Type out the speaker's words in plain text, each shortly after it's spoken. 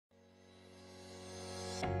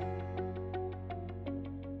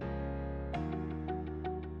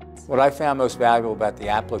What I found most valuable about the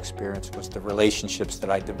APLA experience was the relationships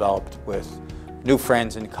that I developed with new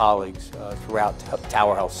friends and colleagues throughout the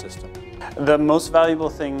Tower Health system. The most valuable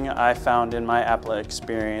thing I found in my APLA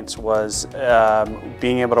experience was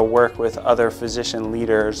being able to work with other physician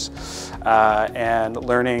leaders and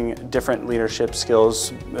learning different leadership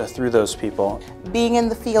skills through those people. Being in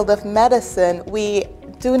the field of medicine, we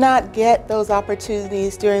do not get those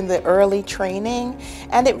opportunities during the early training,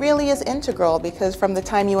 and it really is integral because from the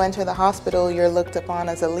time you enter the hospital, you're looked upon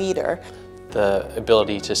as a leader. The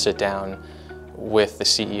ability to sit down with the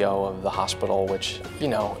CEO of the hospital, which, you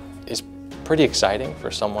know, is pretty exciting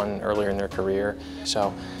for someone earlier in their career.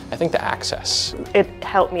 So I think the access. It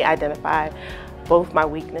helped me identify both my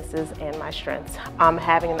weaknesses and my strengths.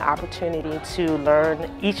 Having an opportunity to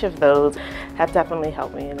learn each of those have definitely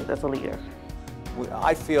helped me as a leader.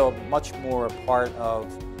 I feel much more a part of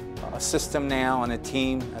a system now and a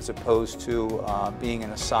team as opposed to being in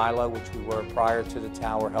a silo, which we were prior to the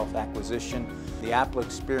Tower Health acquisition. The APLA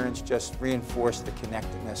experience just reinforced the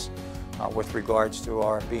connectedness with regards to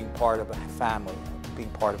our being part of a family, being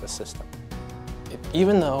part of a system.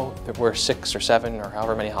 Even though we're 6 or 7 or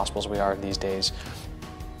however many hospitals we are these days,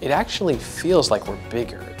 it actually feels like we're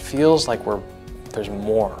bigger. It feels like there's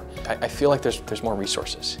more. I feel like there's more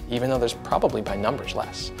resources, even though there's probably by numbers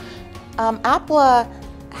less. APLA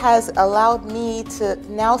has allowed me to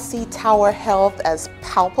now see Tower Health as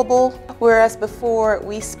palpable, whereas before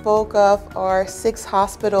we spoke of our 6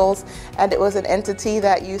 hospitals and it was an entity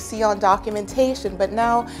that you see on documentation, but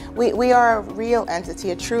now we are a real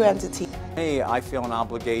entity, a true entity. Hey, I feel an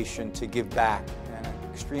obligation to give back, and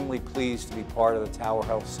I'm extremely pleased to be part of the Tower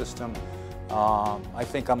Health system. I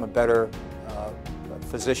think I'm a better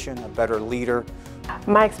physician, a better leader.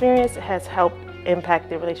 My experience has helped impact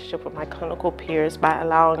the relationship with my clinical peers by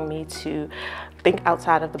allowing me to think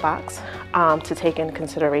outside of the box, to take into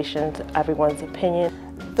consideration everyone's opinion.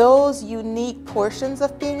 Those unique portions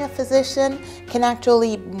of being a physician can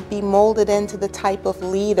actually be molded into the type of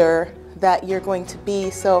leader that you're going to be.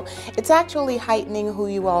 So it's actually heightening who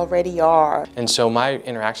you already are. And so my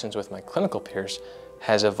interactions with my clinical peers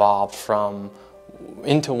has evolved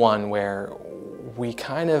into one where we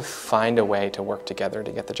kind of find a way to work together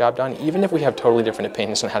to get the job done, even if we have totally different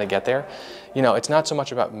opinions on how to get there. You know, it's not so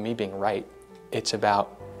much about me being right, it's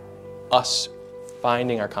about us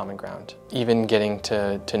finding our common ground, even getting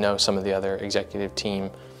to know some of the other executive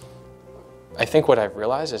team. I think what I've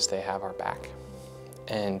realized is they have our back.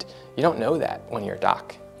 And you don't know that when you're a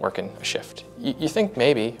doc working a shift. You think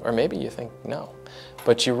maybe, or maybe you think no.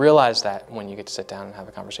 But you realize that when you get to sit down and have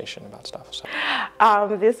a conversation about stuff.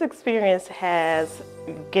 So. This experience has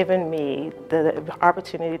given me the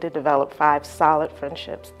opportunity to develop 5 solid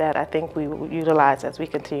friendships that I think we will utilize as we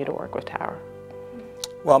continue to work with Tower.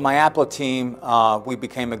 Well, my APLA team, we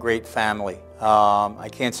became a great family. I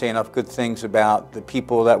can't say enough good things about the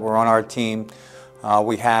people that were on our team.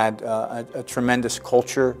 We had a tremendous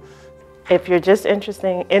culture. If you're just interested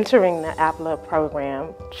in entering the APLA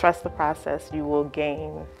program, trust the process. You will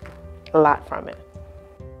gain a lot from it.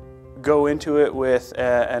 Go into it with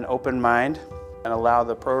an open mind and allow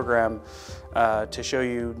the program to show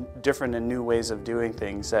you different and new ways of doing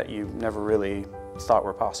things that you never really thought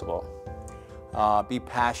were possible. Be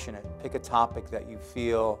passionate. Pick a topic that you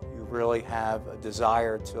feel you really have a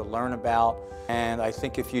desire to learn about. And I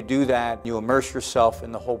think if you do that, you immerse yourself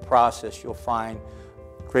in the whole process, you'll find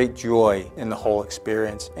great joy in the whole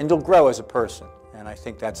experience, and you'll grow as a person. And I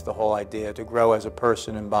think that's the whole idea, to grow as a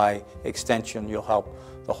person, and by extension, you'll help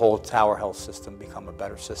the whole Tower Health system become a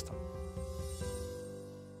better system.